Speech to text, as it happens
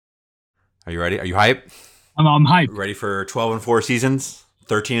Are you ready? Are you hype? I'm hyped. Ready for 12-4 seasons?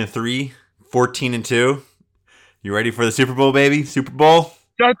 13-3, 14-2. You ready for the Super Bowl, baby? Super Bowl?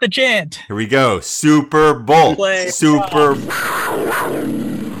 Start the chant. Here we go. Super Bowl. Play. Super.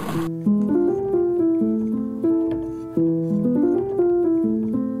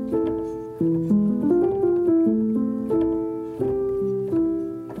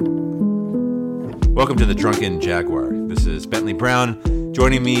 Welcome to the Drunken Jaguar. This is Bentley Brown.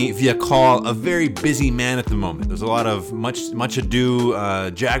 Joining me via call, a very busy man at the moment. There's a lot of much ado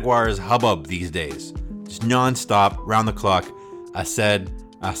Jaguars hubbub these days. Just nonstop, round the clock. Ased,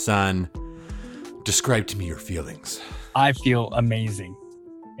 Hassan, describe to me your feelings. I feel amazing.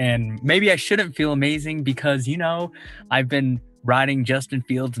 And maybe I shouldn't feel amazing because, I've been riding Justin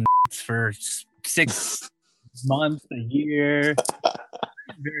Fields for 6 months, a year.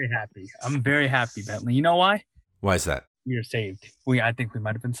 I'm very happy, Bentley. You know why? Why is that? We are saved. I think we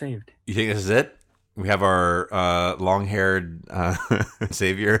might have been saved. You think this is it? We have our long-haired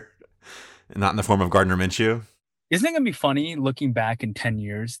savior, not in the form of Gardner Minshew? Isn't it going to be funny looking back in 10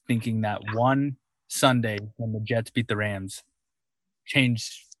 years, thinking that one Sunday when the Jets beat the Rams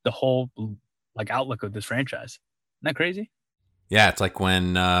changed the whole outlook of this franchise? Isn't that crazy? Yeah, it's like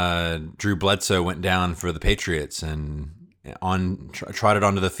when Drew Bledsoe went down for the Patriots and trotted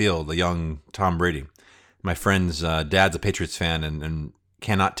onto the field, the young Tom Brady. My friend's dad's a Patriots fan and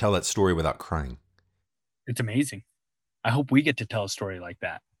cannot tell that story without crying. It's amazing. I hope we get to tell a story like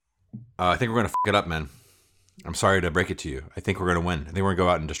that. I think we're going to f*** it up, man. I'm sorry to break it to you. I think we're going to win. I think we're going to go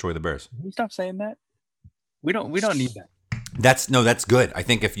out and destroy the Bears. Can you stop saying that? We don't need that. That's good. I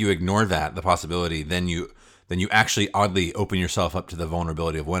think if you ignore that, the possibility, then you actually oddly open yourself up to the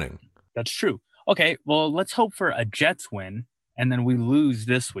vulnerability of winning. That's true. Okay, well, let's hope for a Jets win, and then we lose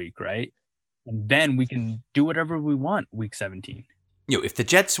this week, right? And then we can do whatever we want week 17. If the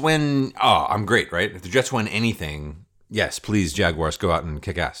Jets win, I'm great, right? If the Jets win anything, yes, please, Jaguars, go out and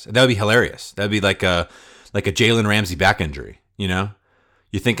kick ass. That would be hilarious. That would be like a Jalen Ramsey back injury, You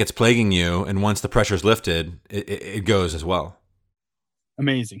think it's plaguing you, and once the pressure's lifted, it goes as well.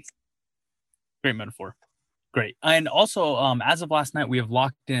 Amazing. Great metaphor. Great. And also, as of last night, we have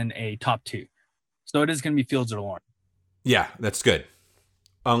locked in a top 2. So it is going to be Fields or Lawrence. Yeah, that's good.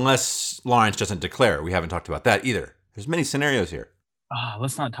 Unless Lawrence doesn't declare. We haven't talked about that either. There's many scenarios here.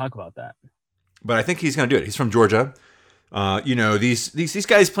 Let's not talk about that. But I think he's going to do it. He's from Georgia. These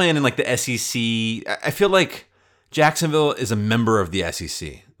guys playing in like the SEC. I feel like Jacksonville is a member of the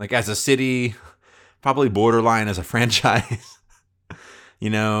SEC. Like as a city, probably borderline as a franchise.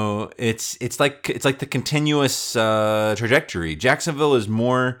 It's like the continuous trajectory. Jacksonville is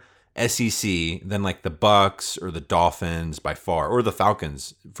more SEC than like the Bucks or the Dolphins by far, or the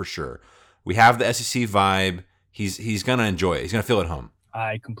Falcons for sure. We have the SEC vibe. He's gonna enjoy it. He's gonna feel at home.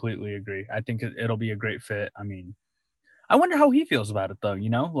 I completely agree. I think it'll be a great fit. I mean, I wonder how he feels about it though.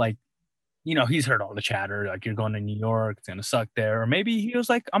 He's heard all the chatter, like you're going to New York, it's gonna suck there, or maybe he was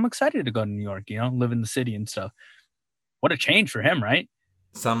like, I'm excited to go to New York. Live in the city and stuff. What a change for him, right?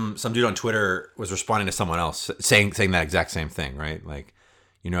 Some dude on Twitter was responding to someone else saying that exact same thing, right? Like,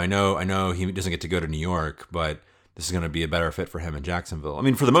 I know he doesn't get to go to New York, but this is going to be a better fit for him in Jacksonville. I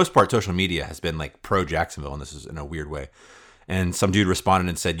mean, for the most part, social media has been like pro Jacksonville, and this is in a weird way. And some dude responded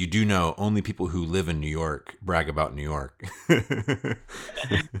and said, "You do know only people who live in New York brag about New York."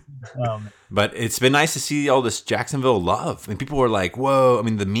 But it's been nice to see all this Jacksonville love. I mean, people were like, "Whoa!" I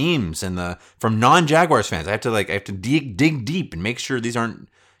mean, the memes and from non-Jaguars fans. I have to dig deep and make sure these aren't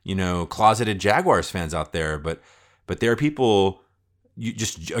closeted Jaguars fans out there. But there are people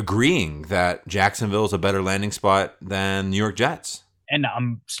just agreeing that Jacksonville is a better landing spot than New York Jets. And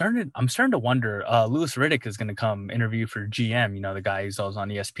I'm starting to wonder. Louis Riddick is going to come interview for GM. The guy who's always on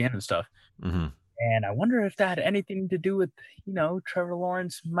ESPN and stuff. Mm-hmm. And I wonder if that had anything to do with Trevor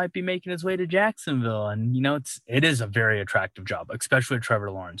Lawrence might be making his way to Jacksonville. And it is a very attractive job, especially with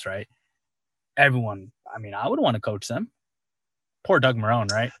Trevor Lawrence, right? Everyone. I mean, I would want to coach them. Poor Doug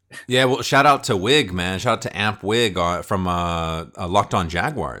Marrone, right? Yeah, well, shout out to Wig, man. Shout out to Amp Wig from Locked On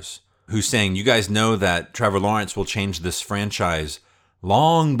Jaguars, who's saying, you guys know that Trevor Lawrence will change this franchise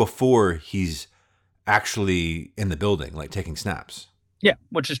long before he's actually in the building, like taking snaps. Yeah,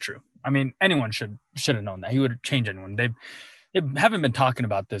 which is true. I mean, anyone should have known that. He would change anyone. They haven't been talking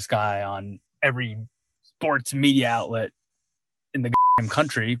about this guy on every sports media outlet in the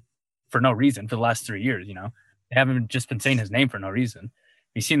country for no reason for the last 3 years, They haven't just been saying his name for no reason.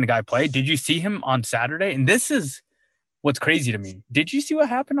 You seen the guy play? Did you see him on Saturday? And this is what's crazy to me. Did you see what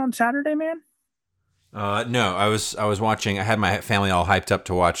happened on Saturday, man? No, I was watching. I had my family all hyped up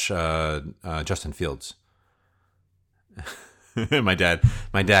to watch Justin Fields. my dad,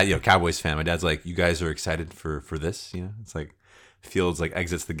 Cowboys fan. My dad's like, you guys are excited for this? It's like Fields like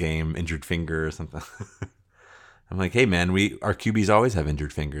exits the game, injured finger or something. I'm like, hey man, our QBs always have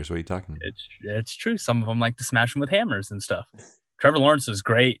injured fingers. What are you talking about? It's true. Some of them like to smash them with hammers and stuff. Trevor Lawrence was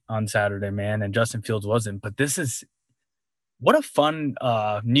great on Saturday, man, and Justin Fields wasn't. But this is what a fun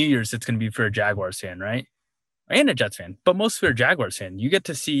New Year's it's going to be for a Jaguars fan, right? And a Jets fan, but most for a Jaguars fan. You get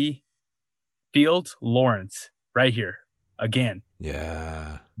to see Fields, Lawrence right here again.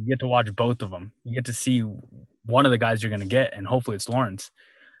 Yeah. You get to watch both of them. You get to see one of the guys you're going to get, and hopefully it's Lawrence.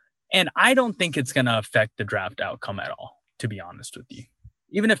 And I don't think it's going to affect the draft outcome at all, to be honest with you,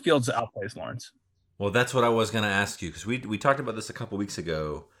 even if Fields outplays Lawrence. Well, that's what I was going to ask you, because we talked about this a couple weeks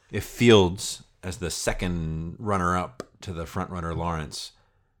ago. If Fields, as the second runner-up to the front-runner Lawrence,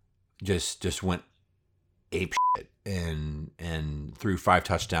 just went ape shit and threw 5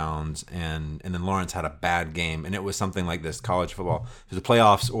 touchdowns, and then Lawrence had a bad game, and it was something like this, college football, it was the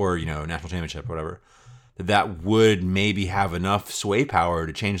playoffs or national championship, whatever, that would maybe have enough sway power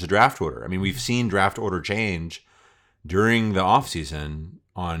to change the draft order. I mean, we've seen draft order change during the offseason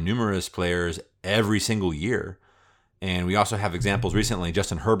on numerous players every single year. And we also have examples recently.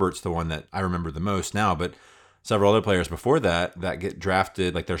 Justin Herbert's the one that I remember the most now, but several other players before that get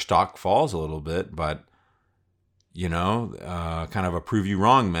drafted, like their stock falls a little bit, but kind of a prove you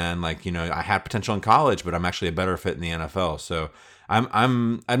wrong, man. Like, I had potential in college, but I'm actually a better fit in the NFL. So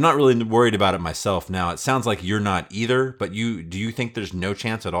I'm not really worried about it myself now. It sounds like you're not either, but do you think there's no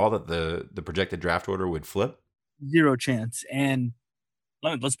chance at all that the projected draft order would flip? Zero chance. And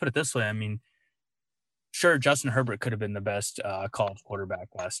let's put it this way. I mean, sure, Justin Herbert could have been the best college quarterback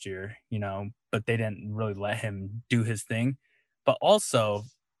last year, but they didn't really let him do his thing. But also,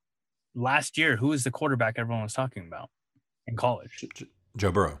 last year, who was the quarterback everyone was talking about in college?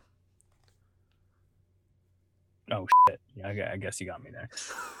 Joe Burrow. Oh, shit. Yeah, I guess you got me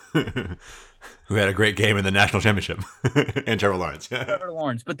there. Who had a great game in the national championship. And Trevor Lawrence. Trevor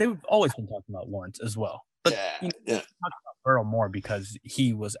Lawrence. But they've always been talking about Lawrence as well. But talking about Burrow more because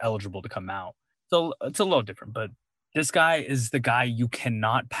he was eligible to come out. So it's a little different. But this guy is the guy you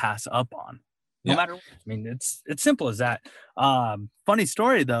cannot pass up on. No matter what. I mean, it's simple as that. Funny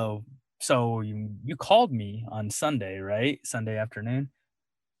story, though. So you called me on Sunday, right? Sunday afternoon.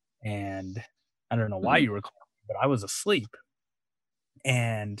 And I don't know why you were calling me, but I was asleep.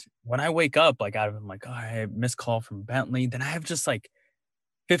 And when I wake up, like I'm like, oh, I missed call from Bentley. Then I have just like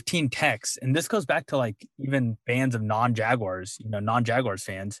 15 texts. And this goes back to like even fans of non-Jaguars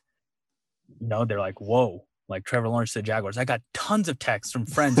fans, they're like, whoa, like Trevor Lawrence to the Jaguars. I got tons of texts from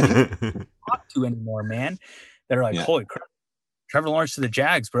friends I don't talk to anymore, man. That are like, holy crap, Trevor Lawrence to the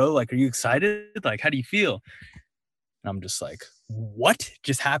Jags, bro. Like, are you excited? Like, how do you feel? And I'm just like, what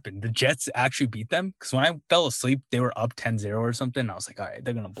just happened? The Jets actually beat them? Because when I fell asleep, they were up 10-0 or something. And I was like, all right,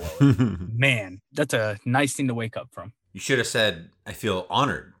 they're going to blow it. Man, that's a nice thing to wake up from. You should have said, I feel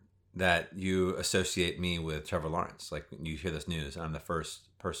honored that you associate me with Trevor Lawrence. Like, when you hear this news, I'm the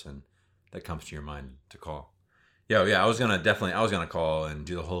first person that comes to your mind to call. Yeah, I was going to call and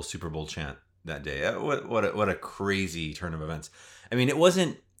do the whole Super Bowl chant that day. What a crazy turn of events. I mean, it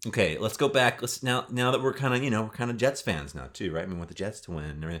wasn't okay. Let's go back. Let's now that we're kind of Jets fans now too, right? I mean, want the Jets to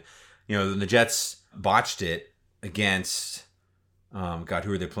win. The Jets botched it against God,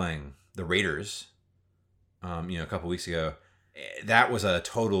 who are they playing? The Raiders. A couple weeks ago. That was a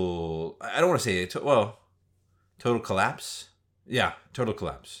total. I don't want to say total collapse. Yeah, total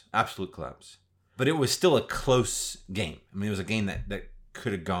collapse, absolute collapse. But it was still a close game. I mean, it was a game that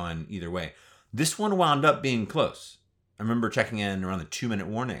could have gone either way. This one wound up being close. I remember checking in around the 2-minute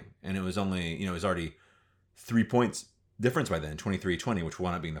warning, and it was only, it was already 3 points difference by then, 23-20, which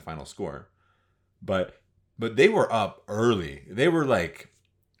wound up being the final score. But they were up early. They were like,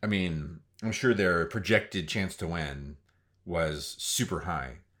 I mean, I'm sure their projected chance to win was super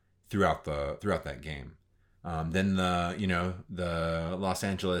high throughout that game. Then the Los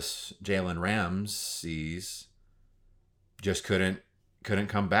Angeles Jalen Ramses just couldn't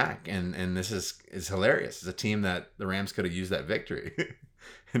come back, and this is hilarious. It's a team that the Rams could have used that victory,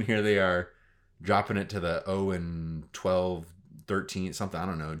 and here they are dropping it to the 0-12, 13 something. I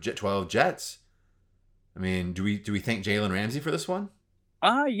don't know, 12 Jets. I mean, do we thank Jalen Ramsey for this one?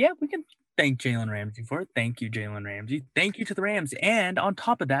 Yeah, we can thank Jalen Ramsey for it. Thank you, Jalen Ramsey. Thank you to the Rams, and on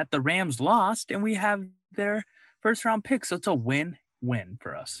top of that, the Rams lost, and we have their first round pick, so it's a win-win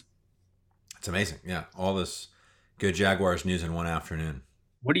for us. It's amazing. Yeah, all this good Jaguars news in one afternoon.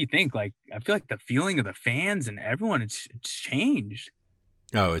 What do you think? Like, I feel like the feeling of the fans and everyone, it's changed.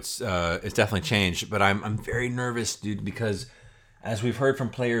 Oh, it's definitely changed, but I'm very nervous, dude, because as we've heard from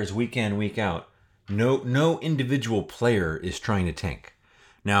players week in, week out, No individual player is trying to tank.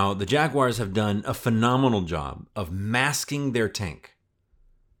 Now, the Jaguars have done a phenomenal job of masking their tank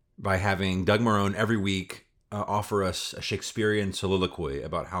by having Doug Marrone every week offer us a Shakespearean soliloquy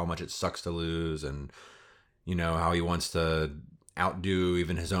about how much it sucks to lose, and how he wants to outdo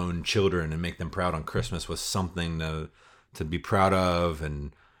even his own children and make them proud on Christmas with something to be proud of.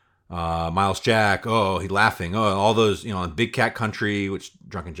 And Miles Jack, oh, he laughing, oh, all those, Big Cat Country, which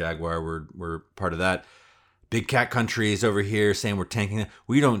Drunken Jaguar we're part of that. Big Cat Country is over here saying we're tanking.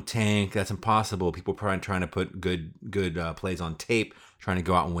 We don't tank. That's impossible. People probably trying to put good plays on tape, trying to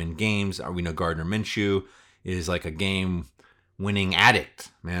go out and win games. We know Gardner Minshew is like a game-winning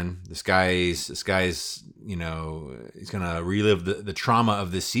addict, man. This guy's he's gonna relive the trauma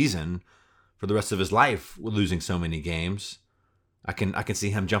of this season for the rest of his life, losing so many games. I can see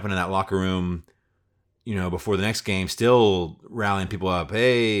him jumping in that locker room, before the next game, still rallying people up.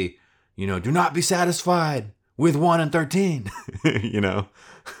 Hey, do not be satisfied with 1-13.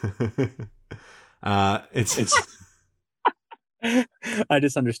 It's I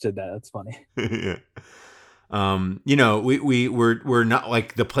just understood that. That's funny. Yeah. We're not,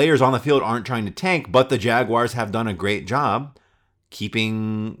 like, the players on the field aren't trying to tank, but the Jaguars have done a great job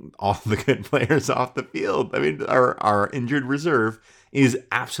keeping all the good players off the field. I mean, our injured reserve is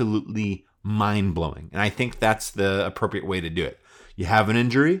absolutely mind-blowing. And I think that's the appropriate way to do it. You have an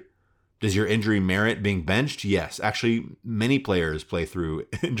injury. Does your injury merit being benched? Yes. Actually, many players play through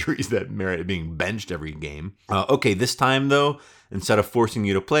injuries that merit being benched every game. Okay, this time, though, instead of forcing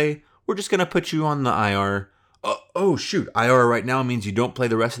you to play, we're just going to put you on the IR. Oh, shoot. IR right now means you don't play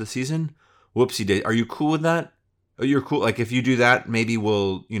the rest of the season? Whoopsie day. Are you cool with that? You're cool. Like, if you do that, maybe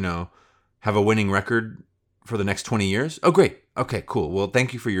we'll, have a winning record for the next 20 years. Oh, great. Okay, cool. Well,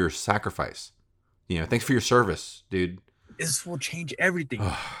 thank you for your sacrifice. Thanks for your service, dude. This will change everything.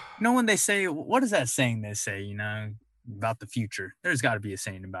 When they say, what is that saying they say, about the future? There's got to be a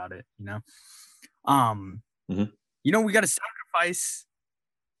saying about it, Mm-hmm. We got to sacrifice,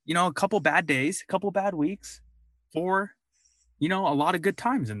 a couple bad days, a couple bad weeks for, a lot of good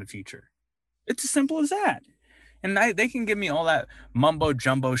times in the future. It's as simple as that. And they can give me all that mumbo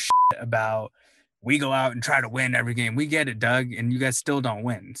jumbo shit about we go out and try to win every game. We get it, Doug, and you guys still don't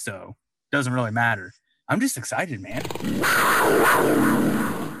win. So it doesn't really matter. I'm just excited, man.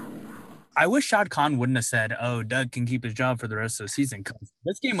 I wish Shad Khan wouldn't have said, oh, Doug can keep his job for the rest of the season. Because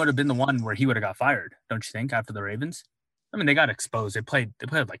this game would have been the one where he would have got fired, don't you think, after the Ravens? I mean, they got exposed. They played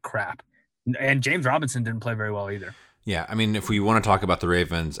like crap. And James Robinson didn't play very well either. Yeah, I mean, if we want to talk about the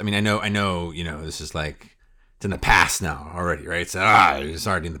Ravens, I mean, I know, this is like, it's in the past now already, right? It's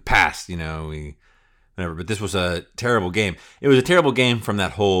already in the past, whatever. But this was a terrible game. It was a terrible game from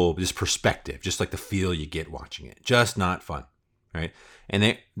that whole just perspective, just like the feel you get watching it. Just not fun, right?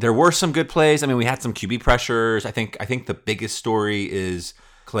 And there were some good plays. I mean, we had some QB pressures. I think the biggest story is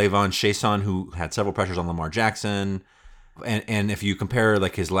Clavon Chason, who had several pressures on Lamar Jackson. And if you compare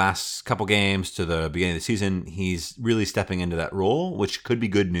like his last couple games to the beginning of the season, he's really stepping into that role, which could be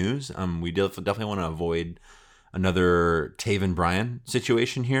good news. We definitely want to avoid another Taven Bryan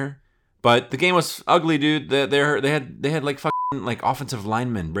situation here. But the game was ugly, dude. They had like fucking like offensive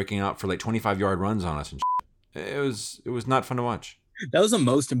linemen breaking out for like 25-yard runs on us and shit. It was not fun to watch. That was the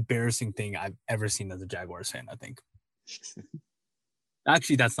most embarrassing thing I've ever seen as a Jaguars fan, I think.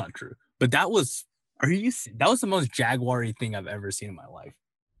 Actually, that's not true. But that was the most Jaguar-y thing I've ever seen in my life.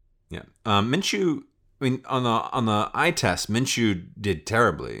 Yeah. Minshew, I mean, on the eye test, Minshew did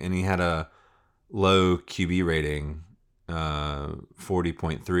terribly, and he had a low QB rating,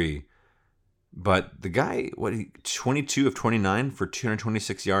 40.3. But the guy, 22 of 29 for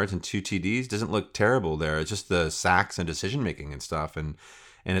 226 yards and 2 TDs doesn't look terrible there. It's just the sacks and decision making and stuff. And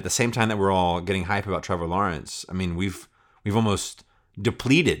at the same time that we're all getting hype about Trevor Lawrence, I mean, we've almost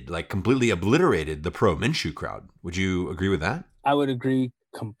depleted, like completely obliterated the pro Minshew crowd. Would you agree with that? I would agree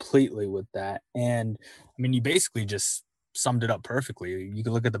completely with that. And I mean, you basically just summed it up perfectly. You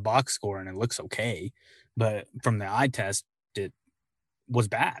can look at the box score and it looks okay, but from the eye test, it was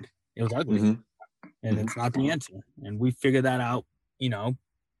bad. It was ugly. Mm-hmm. And it's not the answer. And we figured that out,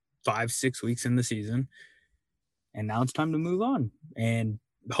 5-6 weeks in the season. And now it's time to move on. And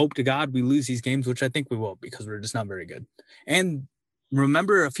hope to God we lose these games, which I think we will, because we're just not very good. And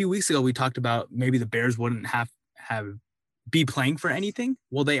remember a few weeks ago, we talked about maybe the Bears wouldn't be playing for anything.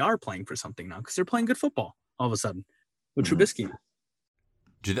 Well, they are playing for something now because they're playing good football all of a sudden with Trubisky.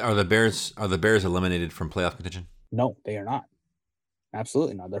 Are the Bears eliminated from playoff contention? No, they are not.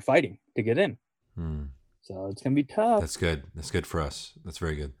 Absolutely not. They're fighting to get in. So it's going to be tough. That's good. That's good for us. That's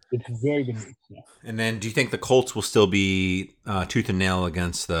very good. It's very good news. Yeah. And then do you think the Colts will still be tooth and nail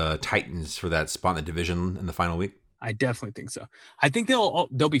against the Titans for that spot in the division in the final week? I definitely think so. I think they'll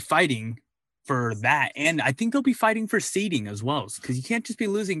be fighting for that. And I think they'll be fighting for seeding as well. Because you can't just be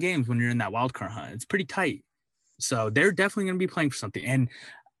losing games when you're in that wild card hunt. It's pretty tight. So they're definitely going to be playing for something. And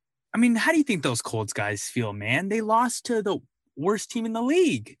I mean, how do you think those Colts guys feel, man? They lost to the worst team in the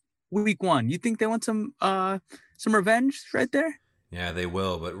league week 1. You think they want some revenge right there? Yeah, they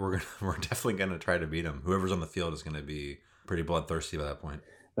will, but we're definitely going to try to beat them. Whoever's on the field is going to be pretty bloodthirsty by that point.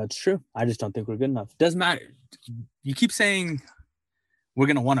 That's true. I just don't think we're good enough. Doesn't matter. You keep saying we're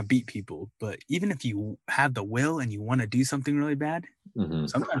going to want to beat people, but even if you have the will and you want to do something really bad,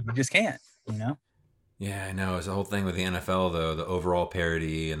 sometimes we just can't, you know? Yeah, I know. It's the whole thing with the NFL, though, the overall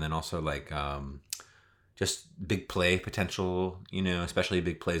parity, and then also like just big play potential, you know, especially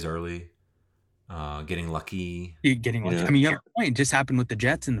big plays early, getting lucky. Getting lucky. I mean, you have a point. It just happened with the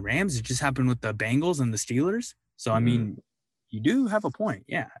Jets and the Rams. It just happened with the Bengals and the Steelers. So, I mean, you do have a point.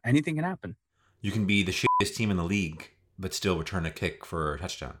 Yeah, anything can happen. You can be the shittiest team in the league, but still return a kick for a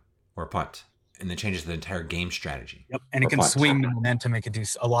touchdown or a punt. And it changes the entire game strategy. Yep, and it can swing the momentum. It can do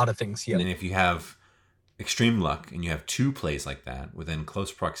a lot of things. Yep. And then if you have extreme luck and you have 2 plays like that within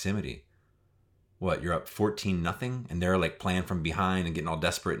close proximity, you're up 14-0, and they're like playing from behind and getting all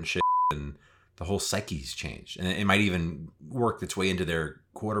desperate and shit, and the whole psyche's changed. And it might even work its way into their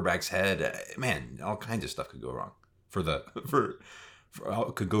quarterback's head. Man, all kinds of stuff could go wrong.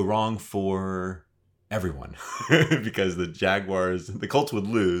 Could go wrong for everyone because the Colts would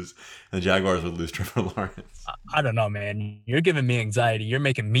lose and the Jaguars would lose Trevor Lawrence. I don't know, man. You're giving me anxiety. You're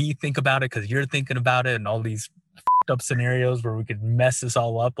making me think about it because you're thinking about it and all these up scenarios where we could mess this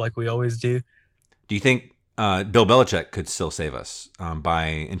all up like we always do. Do you think Bill Belichick could still save us by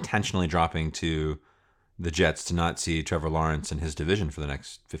intentionally dropping to the Jets to not see Trevor Lawrence in his division for the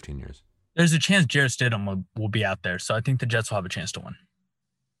next 15 years? There's a chance Jarrett Stidham will be out there, so I think the Jets will have a chance to win.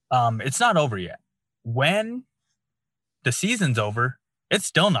 It's not over yet. When the season's over, it's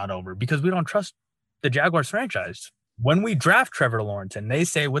still not over because we don't trust the Jaguars franchise. When we draft Trevor Lawrence and they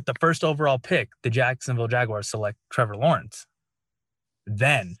say with the first overall pick, the Jacksonville Jaguars select Trevor Lawrence,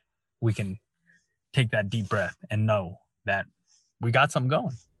 then we can take that deep breath and know that we got something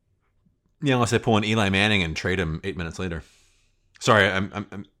going. Yeah, unless they pull an Eli Manning and trade him 8 minutes later. Sorry,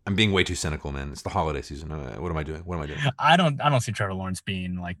 I'm being way too cynical, man. It's the holiday season. What am I doing? I don't see Trevor Lawrence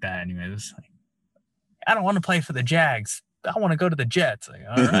being like that anyways. I don't want to play for the Jags. I want to go to the Jets. Like,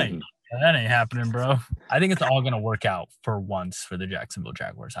 all right. That ain't happening, bro. I think it's all going to work out for once for the Jacksonville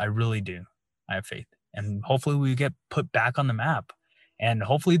Jaguars. I really do. I have faith. And hopefully we get put back on the map. And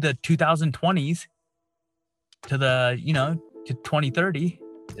hopefully the 2020s to to 2030,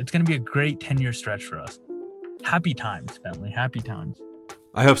 it's going to be a great 10-year stretch for us. Happy times, Bentley. Happy times.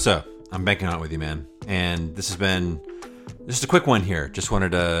 I hope so. I'm banking on it with you, man. And this has been just a quick one here. Just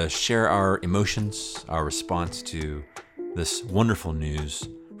wanted to share our emotions, our response to this wonderful news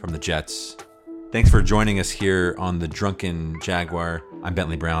from the Jets. Thanks for joining us here on the Drunken Jaguar. I'm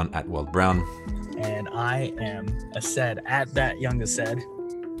Bentley Brown at Weld Brown. And I am Ased at That Young Ased.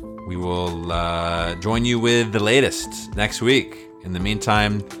 We will join you with the latest next week. In the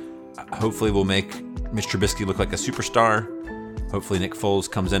meantime, hopefully we'll make Mitch Trubisky look like a superstar. Hopefully Nick Foles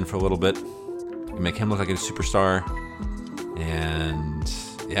comes in for a little bit. We make him look like a superstar. And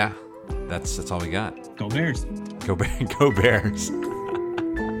yeah, that's all we got. Go Bears. Go Bears.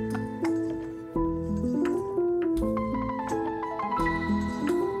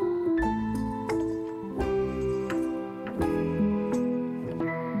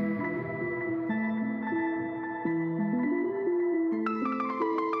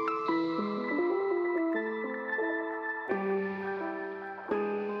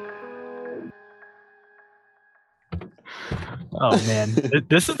 Oh man,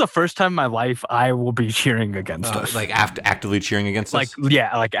 this is the first time in my life I will be cheering against us. Like actively cheering against us?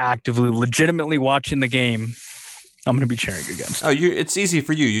 Like actively, legitimately watching the game. I'm going to be cheering against. Oh, it's easy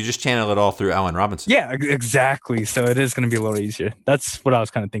for you. You just channel it all through Allen Robinson. Yeah, exactly. So it is going to be a little easier. That's what I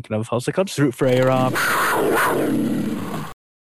was kind of thinking of. I was like, I'll just root for A-Rob.